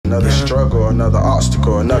Another struggle, another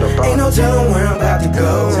obstacle, another bound. Ain't no telling where I'm about to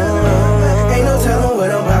go. Ain't no telling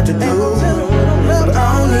what I'm about to do. But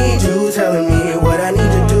I don't need you telling me what I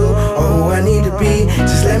need to do or who I need to be.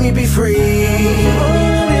 Just let me be free.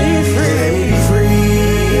 Let me be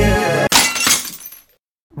free.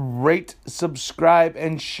 Rate, subscribe,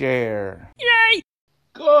 and share. Yay!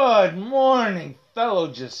 Good morning, fellow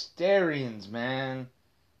Jestarians, man.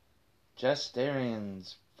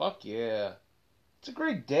 Jestarians. Fuck yeah. It's a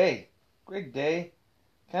great day. Great day.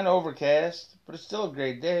 Kind of overcast, but it's still a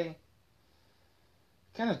great day.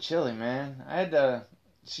 Kind of chilly, man. I had to...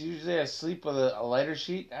 Usually I sleep with a lighter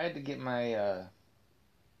sheet. I had to get my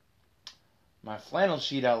my flannel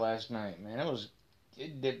sheet out last night, man.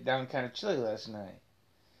 It dipped down kind of chilly last night.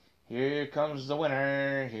 Here comes the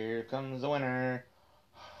winter. Here comes the winter.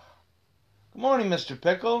 Good morning, Mr.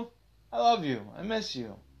 Pickle. I love you. I miss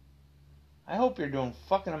you. I hope you're doing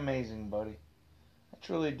fucking amazing, buddy. I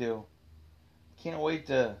truly do. Can't wait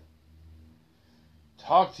to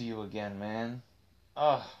talk to you again, man.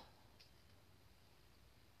 Ugh.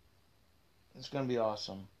 It's gonna be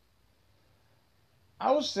awesome.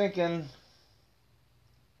 I was thinking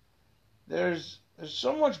there's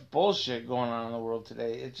so much bullshit going on in the world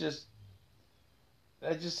today. It just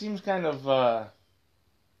seems kind of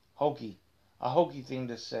hokey. A hokey thing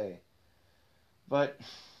to say. But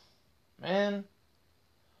man,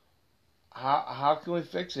 how can we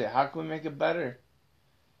fix it? How can we make it better?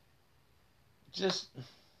 Just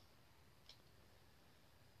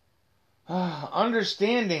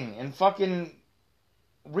understanding and fucking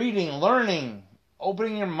reading, learning,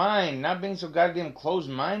 opening your mind, not being so goddamn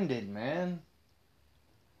closed-minded, man.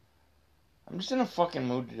 I'm just in a fucking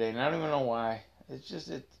mood today, and I don't even know why. It's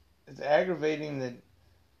aggravating that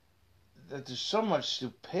there's so much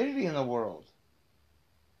stupidity in the world.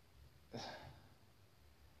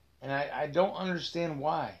 And I don't understand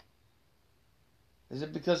why. Is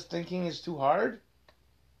it because thinking is too hard?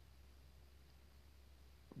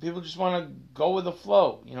 People just want to go with the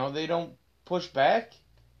flow. You know, they don't push back.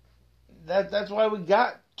 That's why we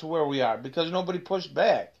got to where we are, because nobody pushed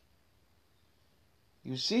back.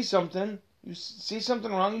 You see something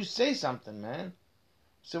wrong, you say something, man.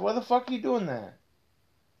 So why the fuck are you doing that?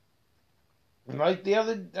 Like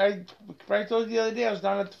I probably told you the other day, I was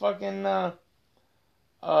down at the fucking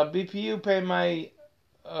BPU paying my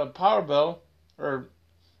power bill, I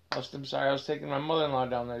was taking my mother-in-law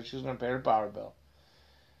down there. She was going to pay her power bill.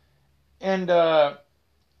 And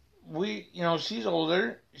she's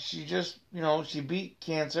older. She just, she beat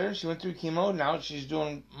cancer. She went through chemo. Now she's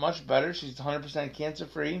doing much better. She's 100%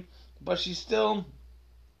 cancer-free. But she's still,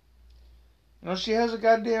 she has a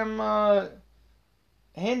goddamn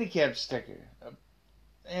handicap sticker.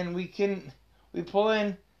 And we pull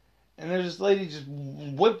in, and there's this lady just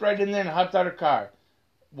whipped right in there and hopped out her car.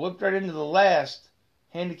 Whipped right into the last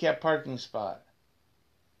handicap parking spot.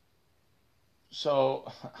 So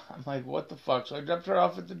I'm like, what the fuck? So I dropped her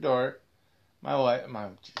off at the door, my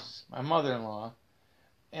mother-in-law,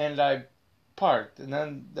 and I parked. And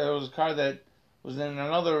then there was a car that was in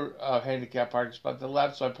another handicap parking spot to the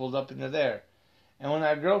left, so I pulled up into there. And when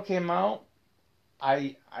that girl came out,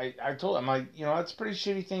 I told her, I'm like, that's a pretty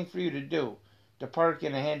shitty thing for you to do, to park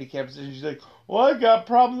in a handicap position. She's like, well, I got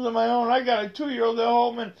problems of my own. I got a 2-year-old at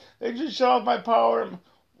home, and they just shut off my power.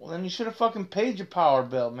 Well, then you should have fucking paid your power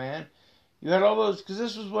bill, man. You had all those, because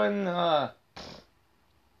this was when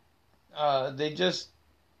they just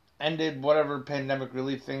ended whatever pandemic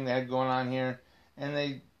relief thing they had going on here,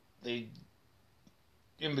 and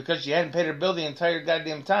and because she hadn't paid her bill the entire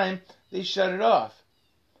goddamn time, they shut it off.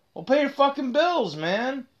 Well, pay your fucking bills,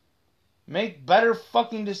 man. Make better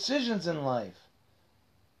fucking decisions in life.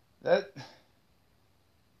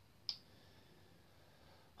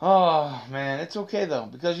 Oh, man, it's okay, though.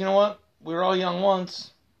 Because you know what? We were all young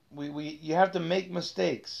once. You have to make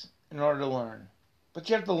mistakes in order to learn. But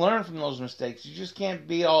you have to learn from those mistakes. You just can't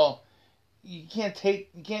you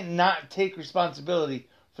can't not take responsibility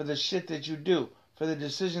for the shit that you do, for the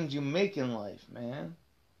decisions you make in life, man.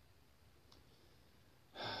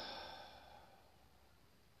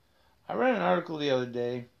 I read an article the other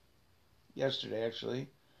day, yesterday actually,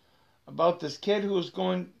 about this kid who was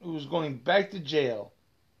going back to jail.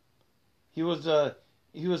 He was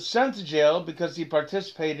sent to jail because he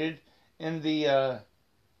participated in the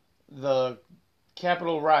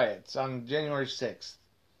Capitol riots on January 6th.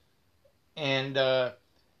 And the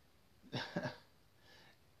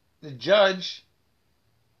judge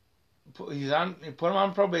put him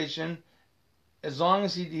on probation as long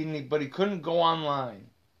as but he couldn't go online.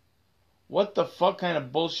 What the fuck kind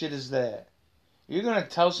of bullshit is that? You're going to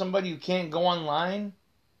tell somebody you can't go online?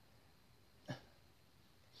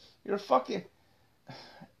 You're fucking... I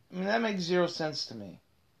mean, that makes zero sense to me.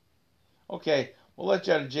 Okay, we'll let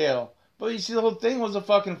you out of jail. But you see, the whole thing was a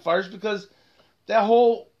fucking farce because that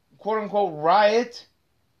whole quote-unquote riot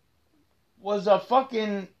was a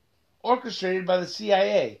fucking orchestrated by the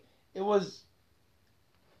CIA. It's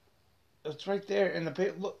right there in the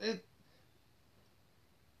paper. Look,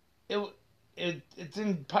 it's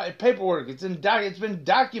in paperwork. It's been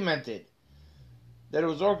documented that it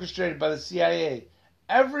was orchestrated by the CIA.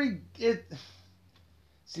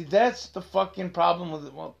 See, that's the fucking problem with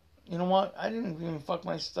it. Well, you know what? I didn't even fuck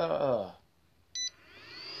my stuff.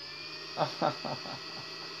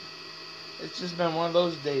 It's just been one of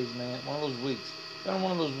those days, man. One of those weeks. It's been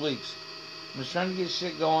one of those weeks. I'm just trying to get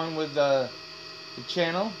shit going with the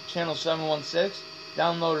channel 716.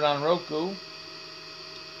 Download it on Roku.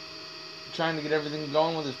 Trying to get everything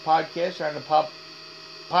going with this podcast. Trying to pop.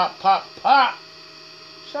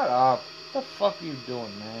 Shut up. What the fuck are you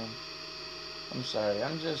doing, man? I'm sorry.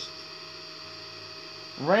 I'm just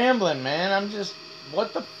rambling, man.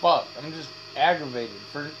 What the fuck? I'm just aggravated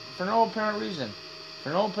for no apparent reason. For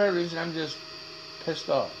no apparent reason, I'm just pissed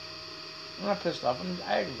off. I'm not pissed off. I'm just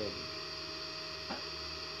aggravated.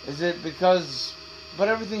 Is it because... But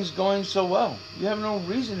everything's going so well. You have no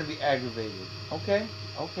reason to be aggravated. Okay.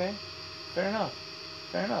 Fair enough.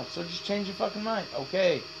 So just change your fucking mind.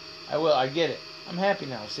 Okay. I will. I get it. I'm happy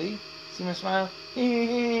now. See? See my smile?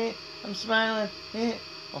 I'm smiling. Okay.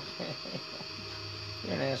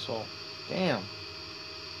 You're an asshole. Damn.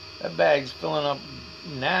 That bag's filling up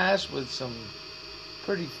nice with some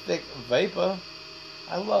pretty thick vapor.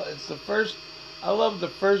 I love the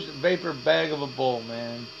first vapor bag of a bowl,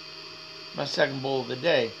 man. My second bowl of the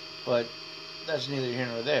day, but that's neither here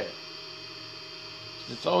nor there.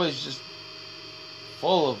 It's always just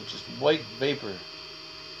full of just white vapor.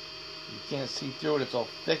 You can't see through it. It's all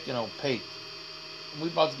thick and opaque. We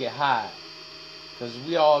about to get high. Because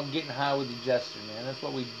we all getting high with the Jester, man. That's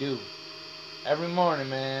what we do. Every morning,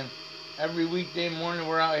 man. Every weekday morning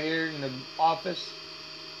we're out here in the office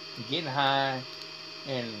getting high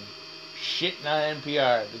and shitting on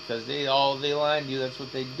NPR because they line you. That's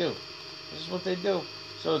what they do. This is what they do.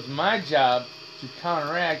 So it's my job to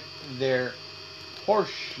counteract their horse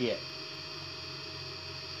shit.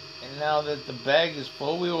 And now that the bag is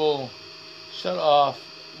full, we will shut off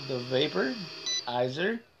the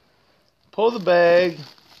vaporizer, pull the bag,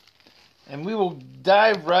 and we will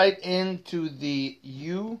dive right into the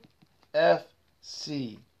UFC,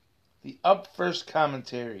 the Up First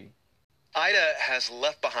commentary. Ida has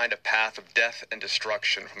left behind a path of death and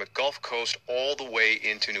destruction from the Gulf Coast all the way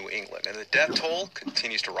into New England, and the death toll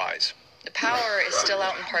continues to rise. The power is still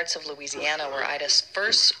out in parts of Louisiana where Ida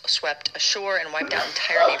first swept ashore and wiped out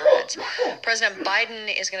entire neighborhoods. President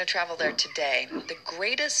Biden is going to travel there today. The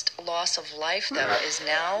greatest loss of life, though, is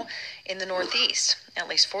now in the Northeast. At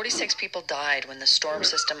least 46 people died when the storm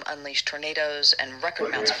system unleashed tornadoes and record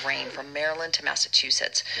amounts of rain from Maryland to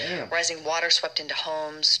Massachusetts. Damn. Rising water swept into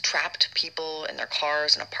homes, trapped people in their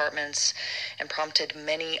cars and apartments, and prompted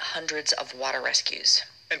many hundreds of water rescues.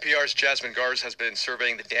 NPR's Jasmine Garz has been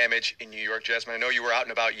surveying the damage in New York. Jasmine, I know you were out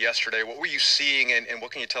and about yesterday. What were you seeing, and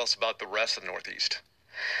what can you tell us about the rest of the Northeast?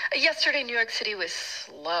 Yesterday, New York City was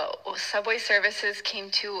slow. Subway services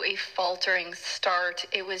came to a faltering start.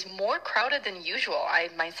 It was more crowded than usual. I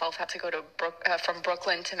myself had to go to from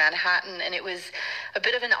Brooklyn to Manhattan, and it was a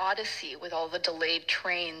bit of an odyssey with all the delayed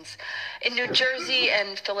trains. In New Jersey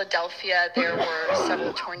and Philadelphia, there were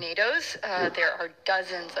several tornadoes. There are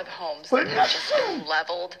dozens of homes that have just been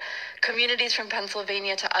leveled. Communities from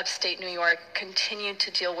Pennsylvania to upstate New York continued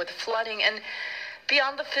to deal with flooding, and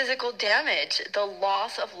beyond the physical damage, the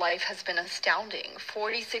loss of life has been astounding.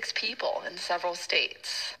 46 people in several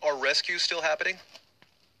states. Are rescues still happening?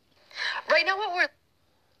 Right now, what we're...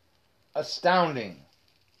 Astounding.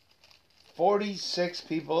 46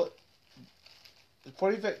 people.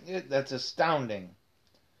 45. That's astounding.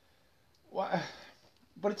 Why?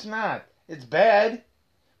 But it's not. It's bad,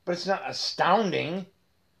 but it's not astounding.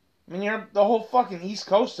 I mean, you're the whole fucking East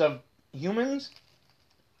Coast of humans.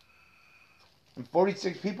 And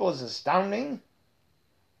 46 people is astounding?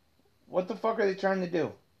 What the fuck are they trying to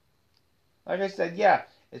do? Like I said, yeah,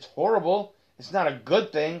 it's horrible. It's not a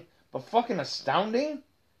good thing. But fucking astounding?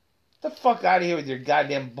 Get the fuck out of here with your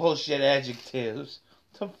goddamn bullshit adjectives.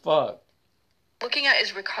 What the fuck? Looking at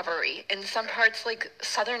is recovery. In some parts like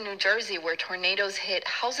southern New Jersey where tornadoes hit,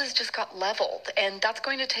 houses just got leveled, and that's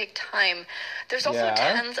going to take time. There's also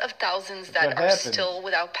tens of thousands that are still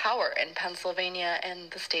without power in Pennsylvania and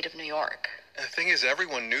the state of New York. The thing is,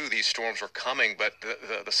 everyone knew these storms were coming, but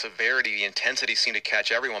the severity, the intensity seemed to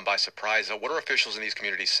catch everyone by surprise. What are officials in these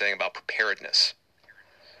communities saying about preparedness?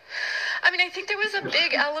 think there was a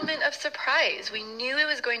big element of surprise. We knew it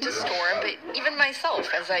was going to storm, but even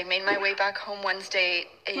myself, as I made my way back home Wednesday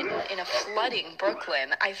in a flooding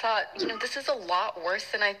Brooklyn, I thought, this is a lot worse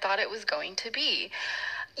than I thought it was going to be.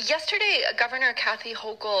 Yesterday, Governor Kathy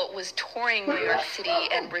Hochul was touring New York City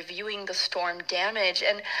and reviewing the storm damage,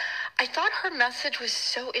 and I thought her message was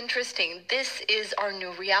so interesting. This is our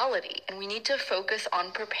new reality, and we need to focus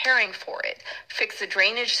on preparing for it. Fix the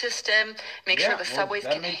drainage system, make sure the subways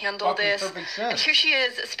can handle this. And here she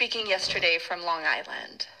is speaking yesterday from Long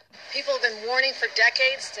Island. People have been warning for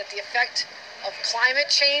decades that the effect of climate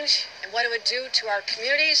change and what it would do to our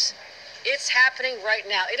communities, it's happening right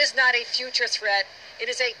now. It is not a future threat. It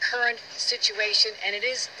is a current situation, and it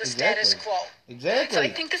is the status quo. Exactly. So I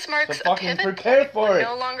think this marks so a pivot prepare point. For We're it.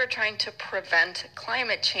 no longer trying to prevent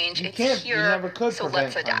climate change. You never could so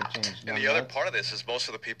let's adapt. Change, and the other part of this is most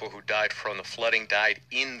of the people who died from the flooding died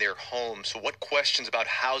in their homes. So what questions about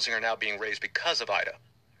housing are now being raised because of Ida?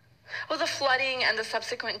 Well, the flooding and the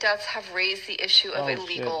subsequent deaths have raised the issue of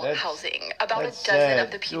illegal housing. About a dozen sad,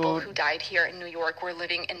 of the people who died here in New York were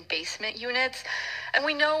living in basement units. And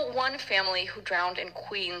we know one family who drowned in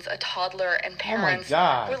Queens, a toddler and parents,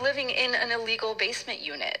 were living in an illegal basement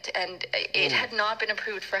unit. And it had not been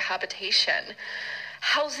approved for habitation.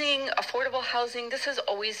 Housing, affordable housing, this has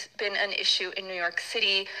always been an issue in New York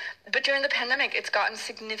City, but during the pandemic, it's gotten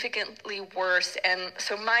significantly worse. And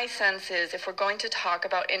so my sense is if we're going to talk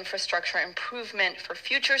about infrastructure improvement for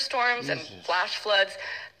future storms and flash floods,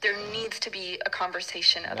 there needs to be a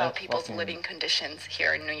conversation about people's living conditions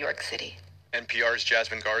here in New York City. NPR's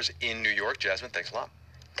Jasmine Garz in New York. Jasmine, thanks a lot.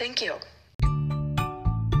 Thank you.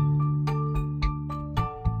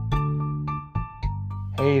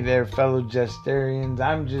 Hey there, fellow Jestarians.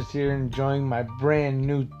 I'm just here enjoying my brand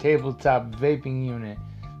new tabletop vaping unit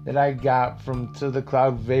that I got from To The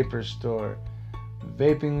Cloud Vapor Store.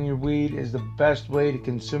 Vaping your weed is the best way to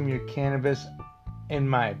consume your cannabis, in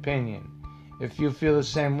my opinion. If you feel the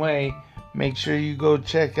same way, make sure you go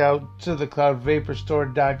check out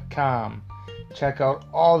tothecloudvaporstore.com. Check out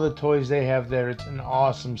all the toys they have there. It's an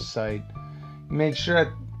awesome site. Make sure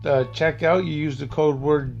at the checkout you use the code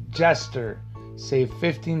word JESTER. Save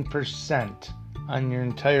 15% on your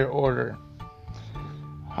entire order.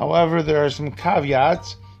 However, there are some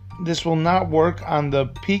caveats. This will not work on the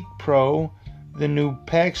Peak Pro, the new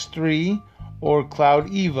PAX 3, or Cloud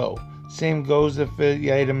Evo. Same goes if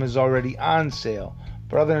the item is already on sale.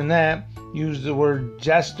 But other than that, use the word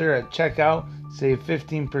JESTER at checkout. Save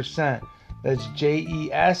 15%. That's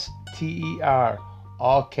JESTER,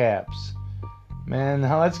 all caps. Man,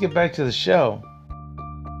 now let's get back to the show.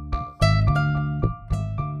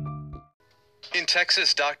 In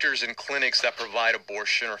Texas, doctors and clinics that provide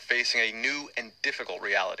abortion are facing a new and difficult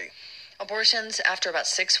reality. Abortions after about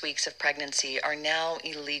 6 weeks of pregnancy are now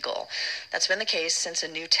illegal. That's been the case since a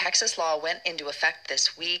new Texas law went into effect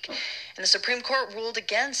this week, and the Supreme Court ruled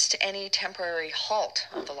against any temporary halt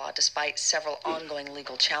of the law despite several ongoing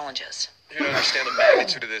legal challenges. To understand the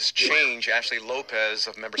magnitude of this change, Ashley Lopez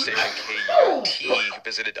of member station KUT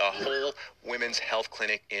visited a whole women's health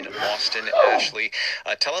clinic in Austin. Ashley,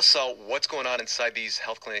 tell us what's going on inside these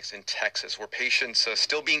health clinics in Texas. Were patients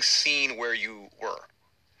still being seen where you were?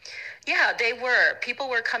 Yeah, they were. People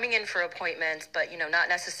were coming in for appointments, but, not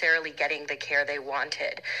necessarily getting the care they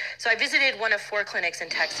wanted. So I visited one of 4 clinics in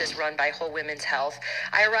Texas run by Whole Women's Health.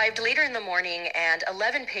 I arrived later in the morning, and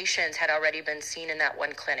 11 patients had already been seen in that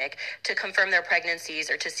one clinic to confirm their pregnancies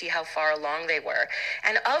or to see how far along they were.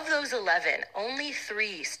 And of those 11, only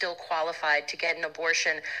 3 still qualified to get an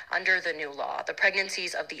abortion under the new law. The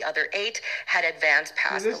pregnancies of the other 8 had advanced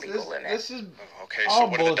past the legal limit. This is okay, so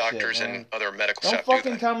what do the doctors and other medical staff do? Don't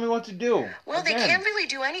fucking tell me what to do. Well, they can't really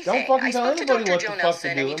do anything. Don't fucking tell anybody what Dr. the Joe fuck to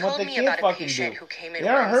Nelson, do and he and what told they me can't about a fucking patient do. who came in They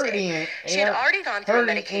aren't Wednesday. She had already gone through a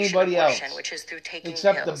medication abortion, which is through taking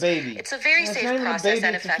except pills. the baby. It's a very safe process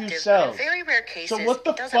and effective, but in very rare cases, so what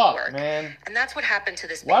the it doesn't fuck, work. Man? And that's what happened to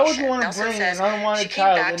this patient. Why would you want to Nelson bring says an unwanted she came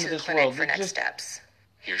child back into to the this clinic world? for next steps.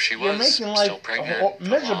 Here she You're was, making life still pregnant.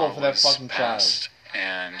 miserable for that was fucking passed, child.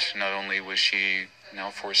 And not only was she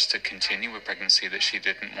now forced to continue a pregnancy that she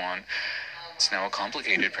didn't want, it's now a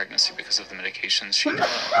complicated pregnancy because of the medications she took.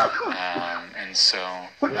 And so,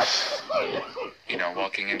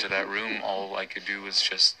 walking into that room, all I could do was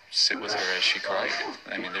just sit with her as she cried.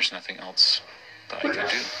 I mean, there's nothing else that I could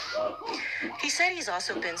do. He said he's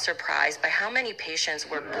also been surprised by how many patients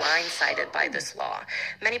were blindsided by this law.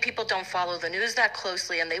 Many people don't follow the news that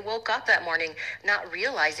closely, and they woke up that morning not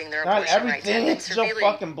realizing their abortion rights had been severely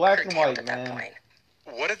fucking black and white, at that point.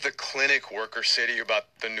 What did the clinic workers say to you about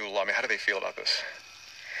the new law? I mean, how do they feel about this?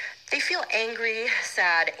 They feel angry,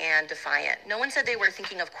 sad, and defiant. No one said they were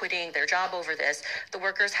thinking of quitting their job over this. The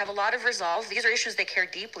workers have a lot of resolve. These are issues they care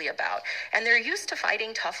deeply about, and they're used to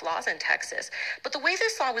fighting tough laws in Texas. But the way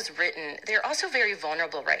this law was written, they're also very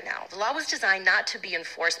vulnerable right now. The law was designed not to be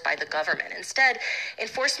enforced by the government. Instead,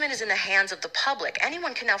 enforcement is in the hands of the public.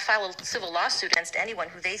 Anyone can now file a civil lawsuit against anyone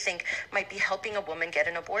who they think might be helping a woman get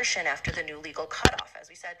an abortion after the new legal cutoff. As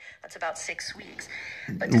we said, that's about 6 weeks.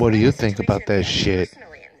 But what do you think about that shit?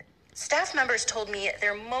 Staff members told me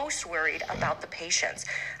they're most worried about the patients.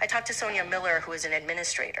 I talked to Sonia Miller, who is an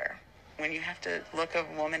administrator. When you have to look a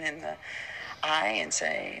woman in the eye and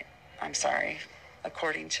say, I'm sorry,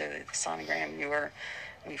 according to the sonogram,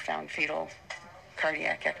 we found fetal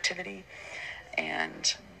cardiac activity,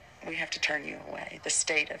 and we have to turn you away. The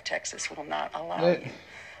state of Texas will not allow you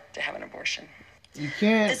to have an abortion. You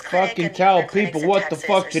can't fucking tell people what the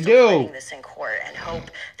fuck to do. This in court and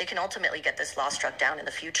hope they can ultimately get this law struck down in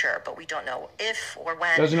the future, but we don't know if or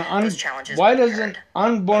when those challenges why doesn't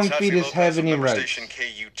unborn fetus have any rights?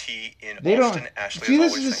 They don't. See,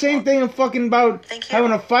 this is the same thing fucking about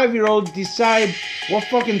having a 5-year-old decide what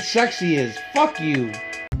fucking sex he is. Fuck you.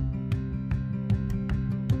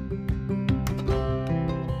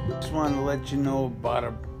 Just wanted to let you know about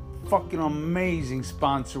a fucking amazing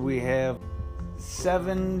sponsor we have.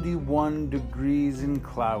 71 degrees and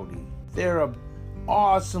cloudy. They're a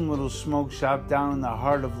awesome little smoke shop down in the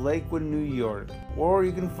heart of Lakewood, New York. Or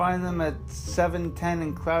you can find them at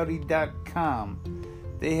 710andcloudy.com.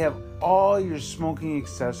 They have all your smoking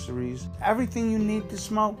accessories, everything you need to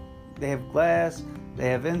smoke. They have glass, they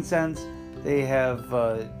have incense, they have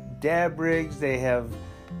dab rigs, they have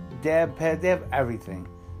dab pads, they have everything.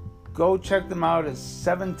 Go check them out at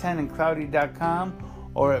 710andcloudy.com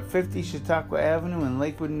or at 50 Chautauqua Avenue in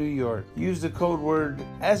Lakewood, New York. Use the code word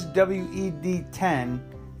SWED10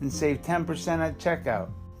 and save 10% at checkout.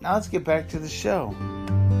 Now let's get back to the show.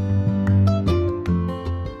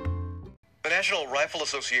 The National Rifle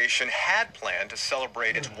Association had planned to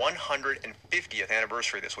celebrate its 150th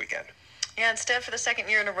anniversary this weekend. Yeah, instead, for the second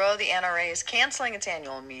year in a row, the NRA is canceling its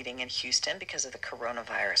annual meeting in Houston because of the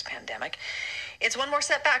coronavirus pandemic. It's one more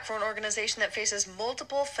setback for an organization that faces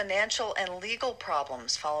multiple financial and legal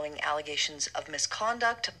problems following allegations of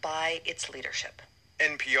misconduct by its leadership.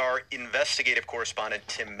 NPR investigative correspondent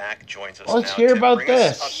Tim Mack joins us now. Let's hear Tim, about bring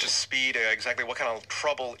this. Us up to speed. Exactly what kind of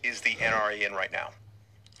trouble is the NRA in right now?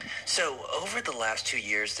 So, over the last 2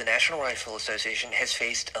 years, the National Rifle Association has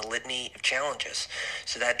faced a litany of challenges.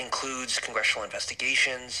 So that includes congressional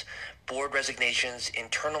investigations, board resignations,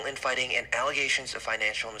 internal infighting, and allegations of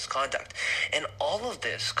financial misconduct. And all of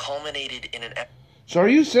this culminated in an... So are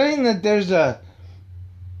you saying that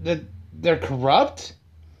that they're corrupt?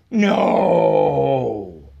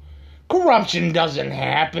 No! Corruption doesn't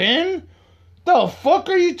happen! The fuck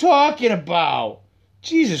are you talking about?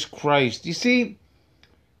 Jesus Christ. You see...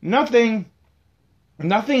 Nothing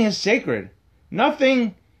is sacred.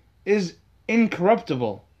 Nothing is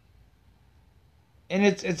incorruptible. And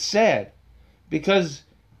it's sad. Because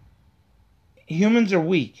humans are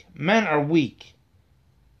weak. Men are weak.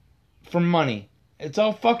 For money. It's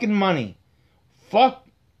all fucking money. I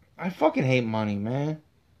fucking hate money, man.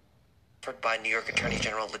 By New York Attorney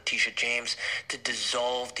General Letitia James to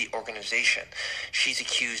dissolve the organization. She's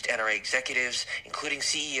accused NRA executives, including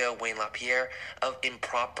CEO Wayne LaPierre, of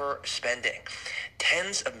improper spending.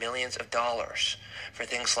 Tens of millions of dollars for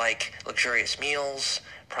things like luxurious meals,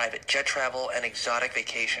 private jet travel, and exotic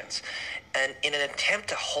vacations. And in an attempt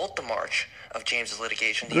to halt the march of James's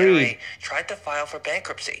litigation, the NRA tried to file for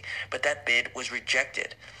bankruptcy, but that bid was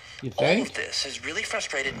rejected. You think? All of this has really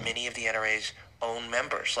frustrated many of the NRA's own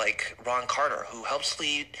members, like Ron Carter, who helps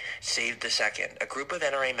lead Save the Second, a group of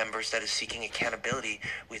NRA members that is seeking accountability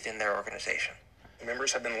within their organization.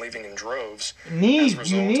 Members have been leaving in droves. You need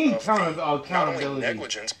accountability. Not only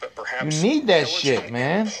negligence, but perhaps you need that shit,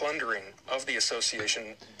 man. Plundering of the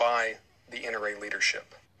association by the NRA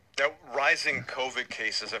leadership. Now, rising COVID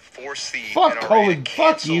cases have forced the fuck NRA COVID, to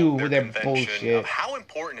fuck cancel you their with that convention. bullshit. How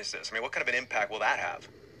important is this? I mean, what kind of an impact will that have?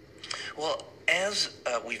 Well, as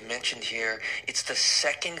we've mentioned here, it's the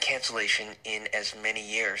second cancellation in as many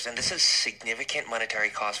years, and this is significant monetary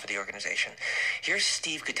cost for the organization. Here's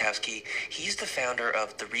Steve Gutowski. He's the founder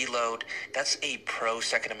of The Reload. That's a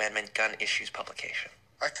pro-Second Amendment gun issues publication.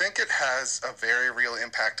 I think it has a very real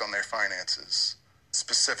impact on their finances,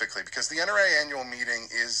 specifically, because the NRA annual meeting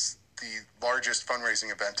is the largest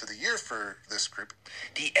fundraising event of the year for this group.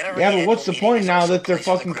 The NRA Yeah, but what's the point now that they're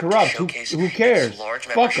fucking corrupt? Who cares?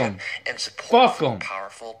 Fuck them. Fuck them.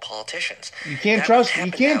 Powerful politicians. You can't trust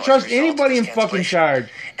anybody in fucking charge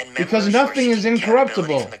because nothing is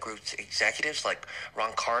incorruptible. From the group's executives like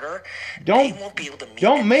Ron Carter, don't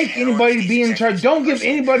make anybody be in charge. Don't give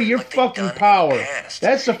anybody your fucking power.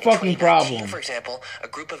 That's the fucking problem. For example, a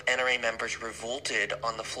group of NRA members revolted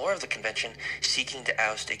on the floor of the convention seeking to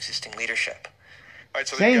oust existing leadership. Right,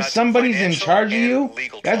 so saying somebody's in charge of you,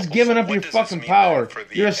 that's giving up your fucking power.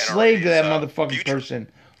 You're a slave to that motherfucking person.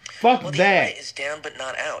 Fuck well, that. The NRA is down but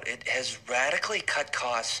not out. It has radically cut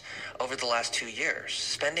costs over the last 2 years.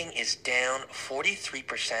 Spending is down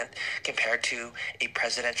 43% compared to a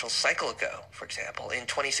presidential cycle ago, for example. In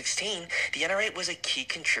 2016, the NRA was a key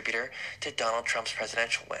contributor to Donald Trump's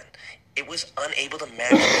presidential win. It was unable to match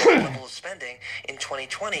the level of spending in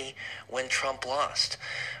 2020 when Trump lost.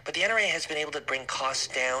 But the NRA has been able to bring costs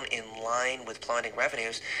down in line with plummeting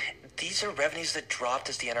revenues. These are revenues that dropped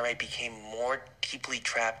as the NRA became more deeply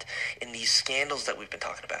trapped in these scandals that we've been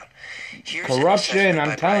talking about. Here's corruption,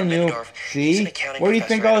 I'm telling you. See? Where do you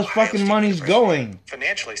think all this fucking money's going?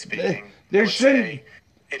 Financially speaking, there shouldn't.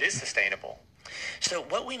 It is sustainable. So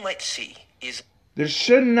what we might see is there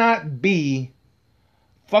should not be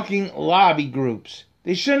fucking lobby groups.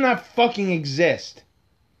 They should not fucking exist.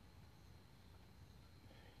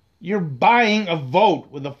 You're buying a vote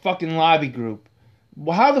with a fucking lobby group.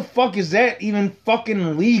 Well, how the fuck is that even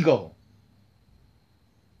fucking legal?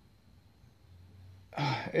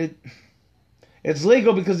 It's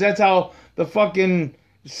legal because that's how the fucking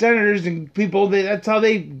senators and people, that's how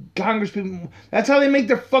they make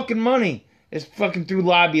their fucking money. It's fucking through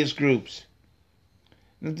lobbyist groups.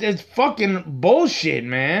 It's fucking bullshit,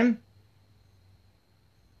 man.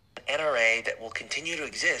 NRA that will continue to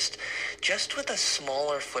exist just with a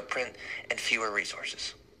smaller footprint and fewer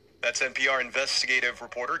resources. That's NPR investigative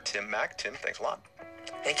reporter Tim Mack. Tim, thanks a lot.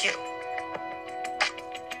 Thank you.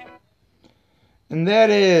 And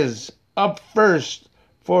that is up first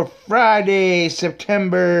for Friday,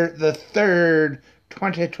 September the 3rd,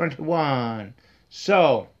 2021.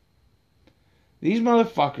 So, these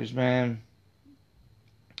motherfuckers, man.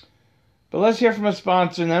 But let's hear from a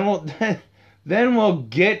sponsor, and then we'll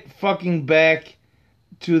get fucking back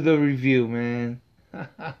to the review, man.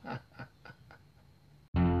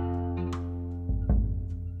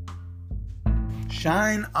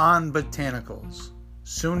 Shine On Botanicals,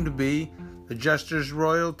 soon to be the Jester's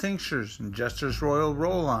Royal Tinctures and Jester's Royal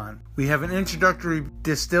Roll-On. We have an introductory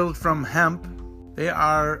distilled from hemp. They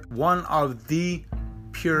are one of the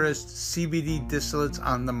purest CBD distillates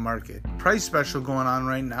on the market. Price special going on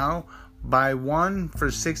right now. Buy one for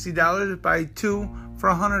 $60, buy two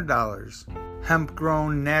for $100. Hemp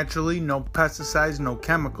grown naturally, no pesticides, no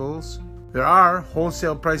chemicals. There are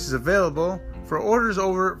wholesale prices available for orders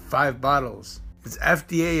over 5 bottles. It's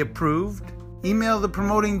FDA approved. Email the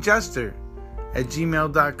promoting jester at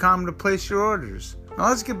gmail.com to place your orders. Now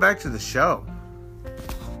let's get back to the show.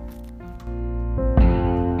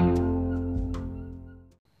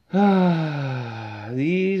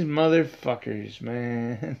 These motherfuckers,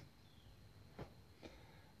 man.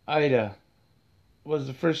 Ida was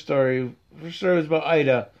the first story. First story was about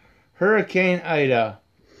Ida. Hurricane Ida.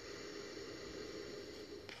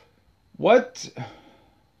 What?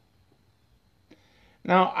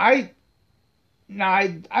 Now I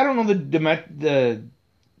don't know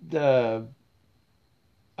the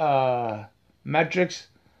metrics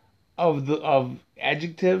of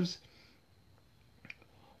adjectives,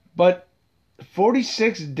 but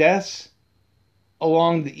 46 deaths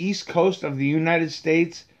along the east coast of the United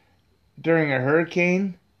States during a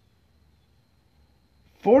hurricane.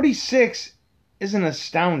 46 isn't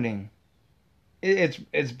astounding.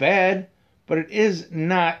 It's bad, but it is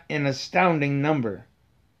not an astounding number.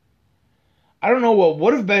 I don't know what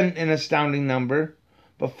would have been an astounding number,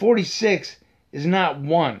 but 46 is not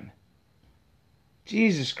one.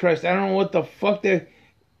 Jesus Christ, I don't know what the fuck they're...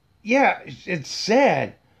 Yeah, it's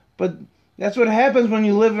sad, but that's what happens when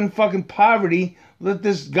you live in fucking poverty that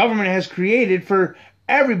this government has created for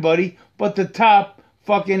everybody but the top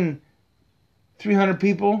fucking 300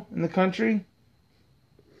 people in the country.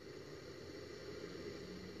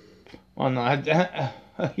 Oh no,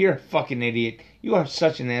 you're a fucking idiot. You are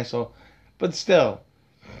such an asshole. But still,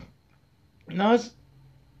 no,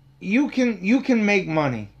 you can make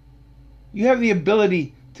money. You have the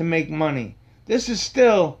ability to make money. This is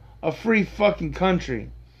still a free fucking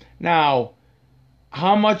country. Now,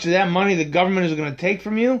 how much of that money the government is going to take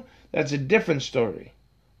from you, that's a different story.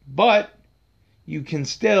 But you can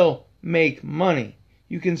still make money.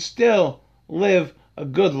 You can still live a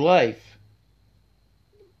good life.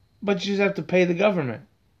 But you just have to pay the government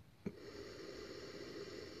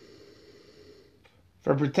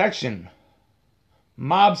for protection.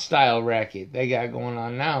 Mob-style racket they got going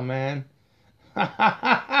on now, man.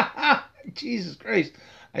 Jesus Christ.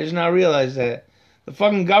 I just now realized that. The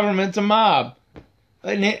fucking government's a mob.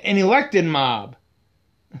 An elected mob.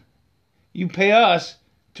 You pay us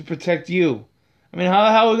to protect you. I mean, how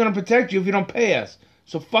the hell are we going to protect you if you don't pay us?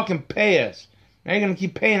 So fucking pay us. Now you're going to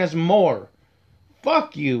keep paying us more.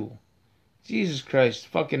 Fuck you. Jesus Christ.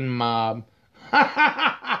 Fucking mob.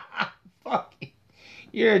 Fuck you.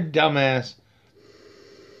 You're a dumbass.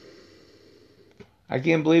 I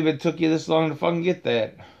can't believe it took you this long to fucking get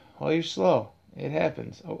that. Well, you're slow. It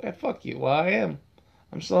happens. Oh, fuck you. Well, I am.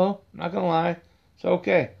 I'm slow. I'm not going to lie. It's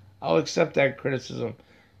okay. I'll accept that criticism.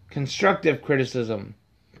 Constructive criticism.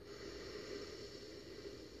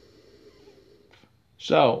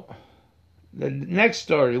 So, the next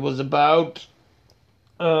story was about,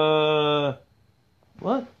 what?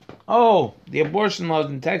 Oh, the abortion laws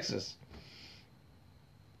in Texas.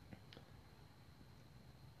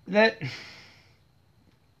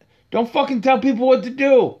 Don't fucking tell people what to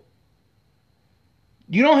do.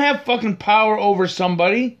 You don't have fucking power over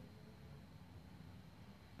somebody.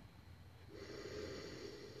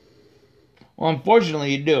 Well,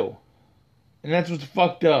 unfortunately, you do. And that's what's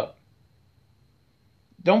fucked up.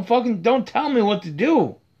 Don't tell me what to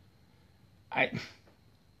do. I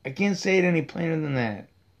can't say it any plainer than that.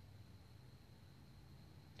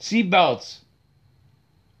 Seatbelts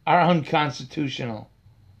are unconstitutional.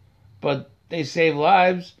 But they save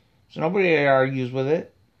lives, so nobody argues with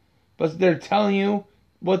it. But they're telling you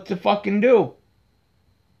what to fucking do.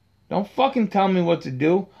 Don't fucking tell me what to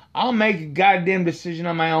do. I'll make a goddamn decision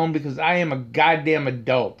on my own because I am a goddamn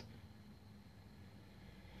adult.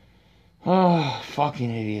 Oh,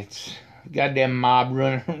 fucking idiots. Goddamn mob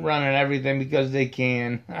running everything because they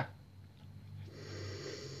can.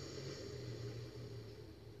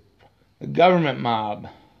 The government mob.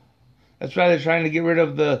 That's why they're trying to get rid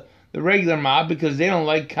of the regular mob because they don't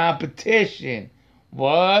like competition.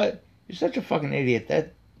 What? You're such a fucking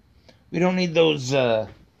idiot. We don't need those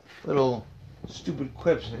little stupid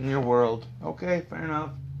quips in your world. Okay, fair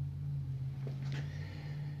enough.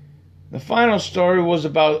 The final story was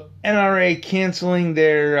about NRA canceling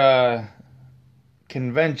their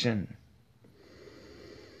convention.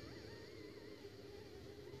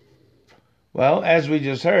 Well, as we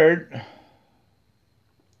just heard,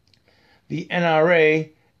 the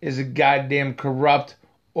NRA is a goddamn corrupt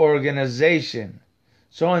organization.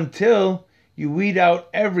 So until you weed out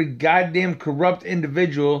every goddamn corrupt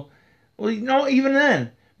individual, well, even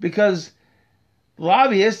then, because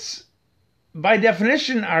lobbyists, by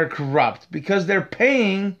definition, are corrupt because they're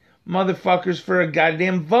paying motherfuckers for a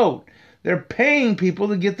goddamn vote. They're paying people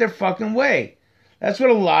to get their fucking way. That's what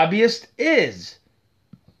a lobbyist is.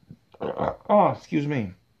 Oh, excuse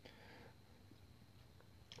me.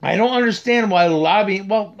 I don't understand why lobbying...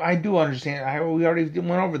 Well, I do understand. We already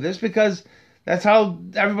went over this because that's how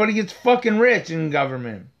everybody gets fucking rich in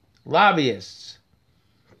government. Lobbyists.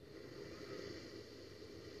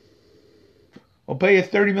 We'll pay you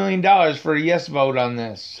 $30 million for a yes vote on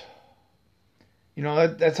this.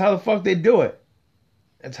 That's how the fuck they do it.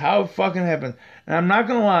 That's how it fucking happens. And I'm not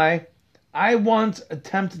going to lie, I once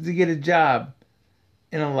attempted to get a job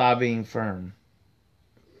in a lobbying firm.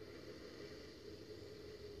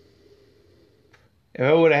 If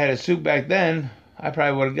I would have had a suit back then, I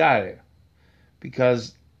probably would have got it.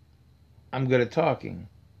 Because I'm good at talking.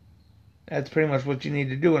 That's pretty much what you need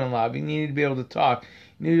to do in a lobby. You need to be able to talk.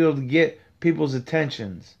 You need to be able to get people's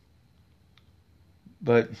attentions.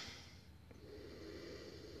 But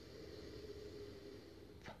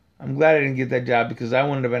I'm glad I didn't get that job because I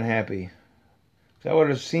wouldn't have been happy. I would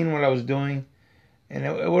have seen what I was doing, and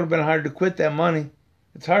it would have been hard to quit that money.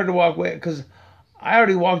 It's hard to walk away because I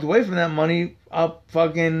already walked away from that money up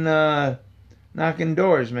fucking knocking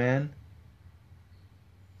doors, man.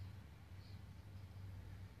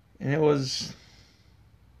 And it was...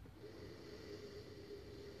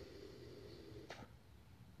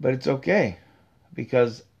 But it's okay.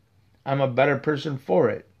 Because I'm a better person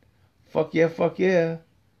for it. Fuck yeah, fuck yeah.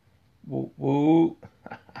 Woo, woo.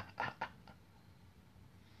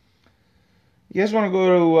 You guys want to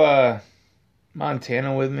go to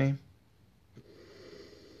Montana with me?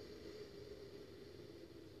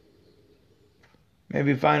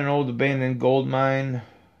 Maybe find an old abandoned gold mine.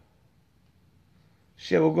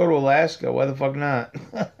 Shit, we'll go to Alaska. Why the fuck not?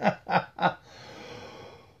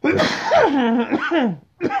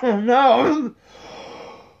 No.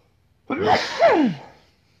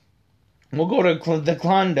 We'll go to the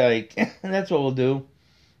Klondike. That's what we'll do.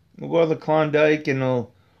 We'll go to the Klondike and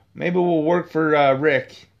maybe we'll work for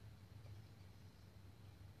Rick.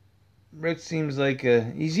 Rick seems like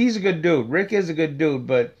he's a good dude. Rick is a good dude,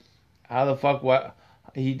 but how the fuck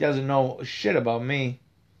he doesn't know shit about me.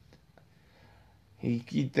 He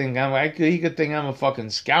could think I'm a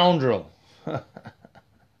fucking scoundrel.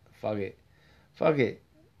 Fuck it.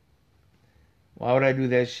 Why would I do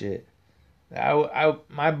that shit?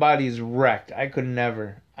 My body is wrecked. I could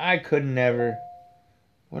never.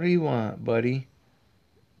 What do you want, buddy?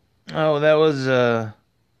 Oh, that was a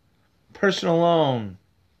personal loan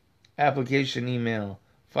application email.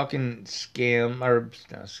 Fucking scam or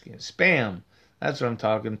not scam, spam. That's what I'm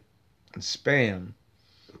talking. Spam.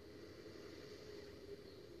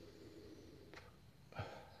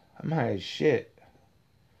 I'm high as shit.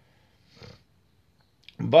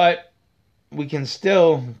 But we can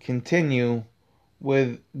still continue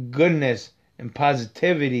with goodness and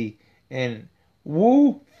positivity and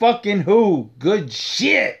good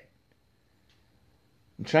shit.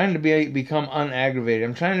 I'm trying to become unaggravated.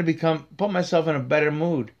 I'm trying to put myself in a better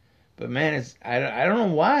mood. But man, I don't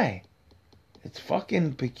know why. It's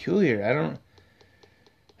fucking peculiar.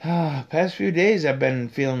 Past few days I've been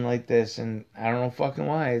feeling like this, and I don't know fucking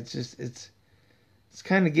why. It's just it's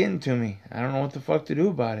kind of getting to me. I don't know what the fuck to do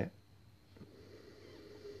about it.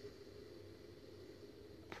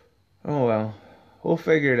 Oh well, we'll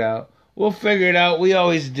figure it out. We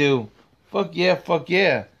always do. Fuck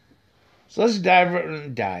yeah. So let's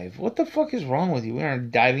dive. What the fuck is wrong with you? We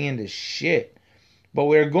aren't diving into shit. But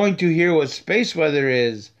we're going to hear what space weather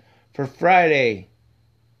is for Friday,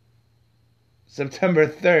 September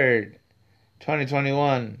 3rd,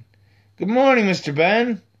 2021. Good morning, Mr.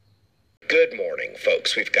 Ben. Good morning,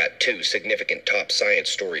 folks. We've got two significant top science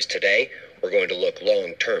stories today. We're going to look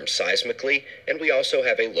long-term seismically, and we also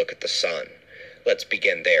have a look at the sun. Let's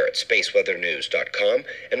begin there at spaceweathernews.com,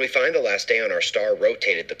 and we find the last day on our star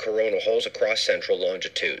rotated the coronal holes across central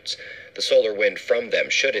longitudes. The solar wind from them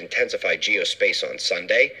should intensify geospace on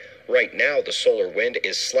Sunday. Right now, the solar wind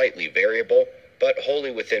is slightly variable, but wholly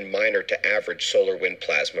within minor to average solar wind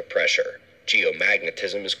plasma pressure.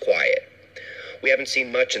 Geomagnetism is quiet. We haven't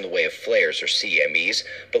seen much in the way of flares or CMEs,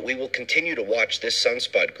 but we will continue to watch this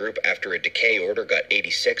sunspot group after a decay order got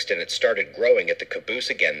 86'd and it started growing at the caboose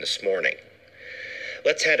again this morning.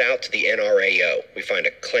 Let's head out to the NRAO. We find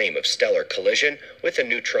a claim of stellar collision with a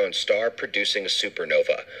neutron star producing a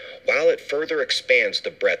supernova. While it further expands the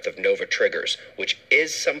breadth of nova triggers, which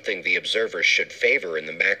is something the observers should favor in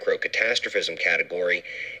the macro-catastrophism category,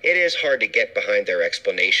 it is hard to get behind their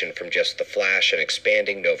explanation from just the flash and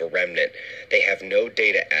expanding nova remnant. They have no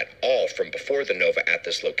data at all from before the nova at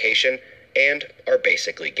this location and are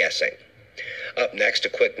basically guessing. Up next, a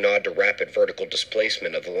quick nod to rapid vertical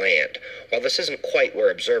displacement of the land. While this isn't quite where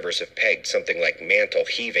observers have pegged something like mantle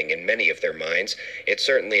heaving in many of their minds, it's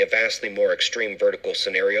certainly a vastly more extreme vertical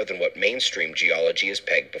scenario than what mainstream geology has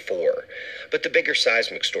pegged before. But the bigger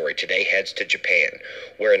seismic story today heads to Japan,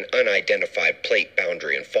 where an unidentified plate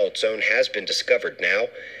boundary and fault zone has been discovered now,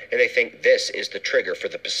 and they think this is the trigger for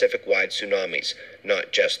the Pacific-wide tsunamis,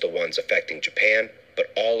 not just the ones affecting Japan,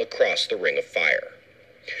 but all across the Ring of Fire.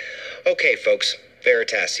 Okay, folks,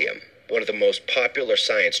 Veritasium, one of the most popular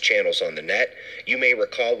science channels on the net. You may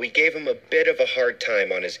recall we gave him a bit of a hard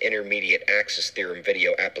time on his intermediate axis theorem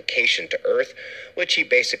video application to Earth, which he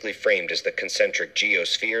basically framed as the concentric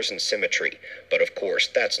geospheres and symmetry. But of course,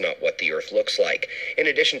 that's not what the Earth looks like. In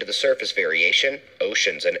addition to the surface variation,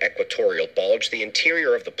 oceans, and equatorial bulge, the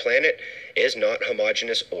interior of the planet is not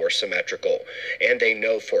homogeneous or symmetrical, and they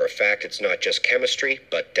know for a fact it's not just chemistry,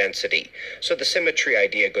 but density. So the symmetry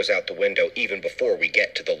idea goes out the window even before we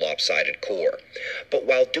get to the lopsided core. But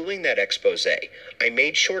while doing that expose, I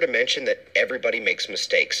made sure to mention that everybody makes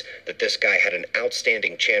mistakes, that this guy had an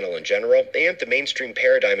outstanding channel in general, and the mainstream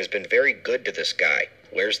paradigm has been very good to this guy.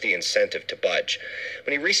 Where's the incentive to budge?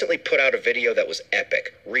 When he recently put out a video that was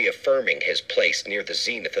epic, reaffirming his place near the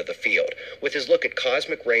zenith of the field, with his look at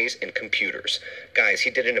cosmic rays and computers. Guys, he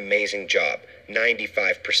did an amazing job.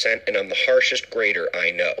 95%, and I'm the harshest grader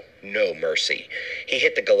I know. No mercy. He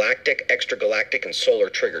hit the galactic, extragalactic, and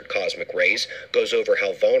solar-triggered cosmic rays, goes over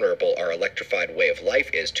how vulnerable our electrified way of life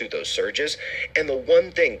is to those surges, and the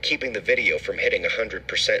one thing keeping the video from hitting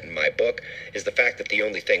 100% in my book is the fact that the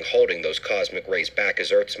only thing holding those cosmic rays back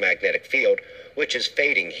is Earth's magnetic field, which is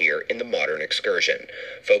fading here in the modern excursion.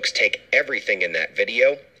 Folks, take everything in that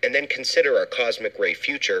video, and then consider our cosmic ray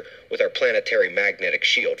future with our planetary magnetic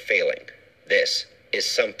shield failing. This is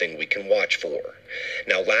something we can watch for.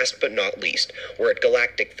 Now, last but not least, we're at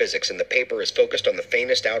Galactic Physics, and the paper is focused on the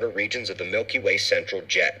faintest outer regions of the Milky Way central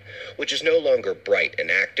jet, which is no longer bright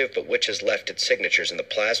and active, but which has left its signatures in the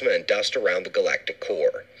plasma and dust around the galactic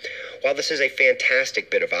core. While this is a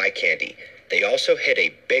fantastic bit of eye candy, they also hit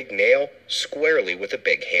a big nail squarely with a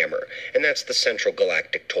big hammer, and that's the central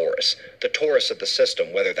galactic torus. The torus of the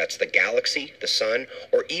system, whether that's the galaxy, the sun,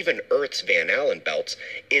 or even Earth's Van Allen belts,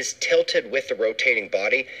 is tilted with the rotating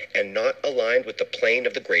body and not aligned with the plane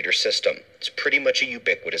of the greater system. It's pretty much a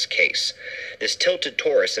ubiquitous case. This tilted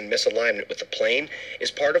torus and misalignment with the plane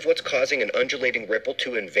is part of what's causing an undulating ripple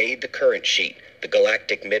to invade the current sheet, the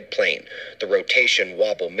galactic midplane. The rotation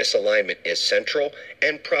wobble misalignment is central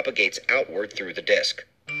and propagates outward through the disk,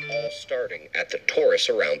 all starting at the torus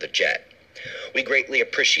around the jet. We greatly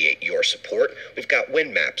appreciate your support. We've got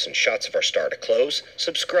wind maps and shots of our star to close.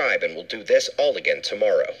 Subscribe and we'll do this all again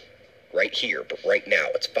tomorrow. Right here, but right now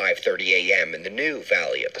it's 5:30 a.m. in the new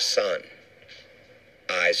Valley of the Sun.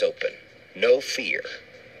 Eyes open. No fear.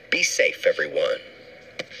 Be safe, everyone.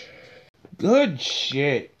 Good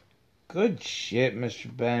shit. Good shit,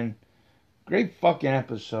 Mr. Ben. Great fucking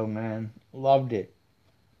episode, man. Loved it.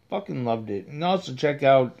 Fucking loved it. And also check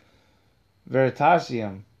out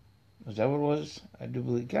Veritasium. Was that what it was? I do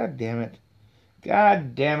believe. God damn it.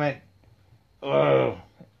 God damn it. Ugh.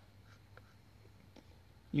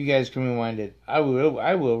 You guys can rewind it. I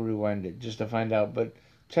will rewind it just to find out. But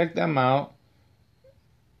check them out.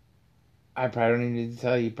 I probably don't need to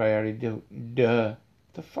tell you. You probably already do. Duh.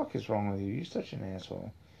 What the fuck is wrong with you? You're such an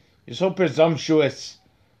asshole. You're so presumptuous.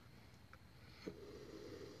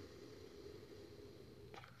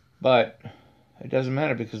 But it doesn't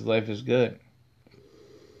matter because life is good.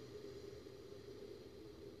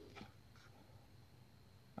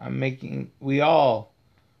 We all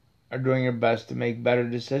are doing our best to make better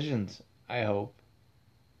decisions, I hope.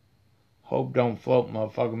 Hope don't float,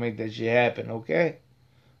 motherfucker. Make that shit happen, okay?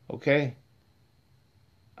 Okay?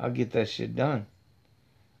 I'll get that shit done.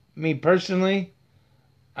 Me personally,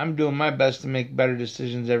 I'm doing my best to make better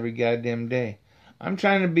decisions every goddamn day. I'm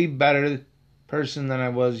trying to be a better person than I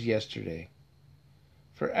was yesterday.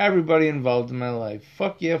 For everybody involved in my life.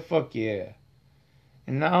 Fuck yeah, fuck yeah.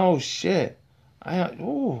 And now, oh shit. I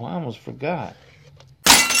almost forgot.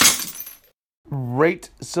 Rate,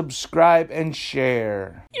 subscribe, and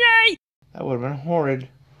share. Yay! That would have been horrid.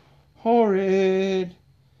 Horrid.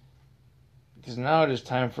 Because now it is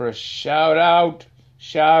time for a shout out.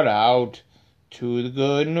 Shout out to the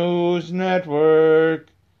Good News Network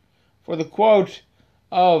for the quote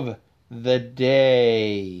of the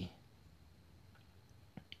day.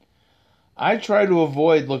 I try to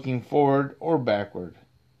avoid looking forward or backward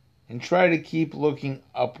and try to keep looking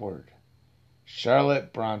upward.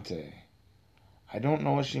 Charlotte Bronte. I don't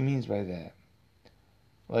know what she means by that.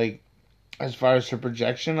 Like, as far as her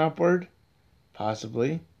projection upward?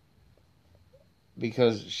 Possibly.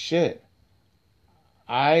 Because, shit,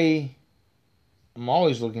 I am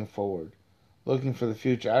always looking forward. Looking for the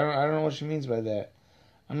future. I don't know what she means by that.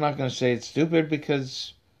 I'm not going to say it's stupid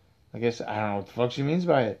because, like I said, I don't know what the fuck she means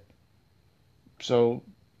by it. So,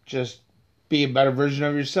 just be a better version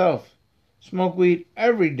of yourself. Smoke weed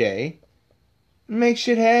every day and make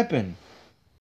shit happen.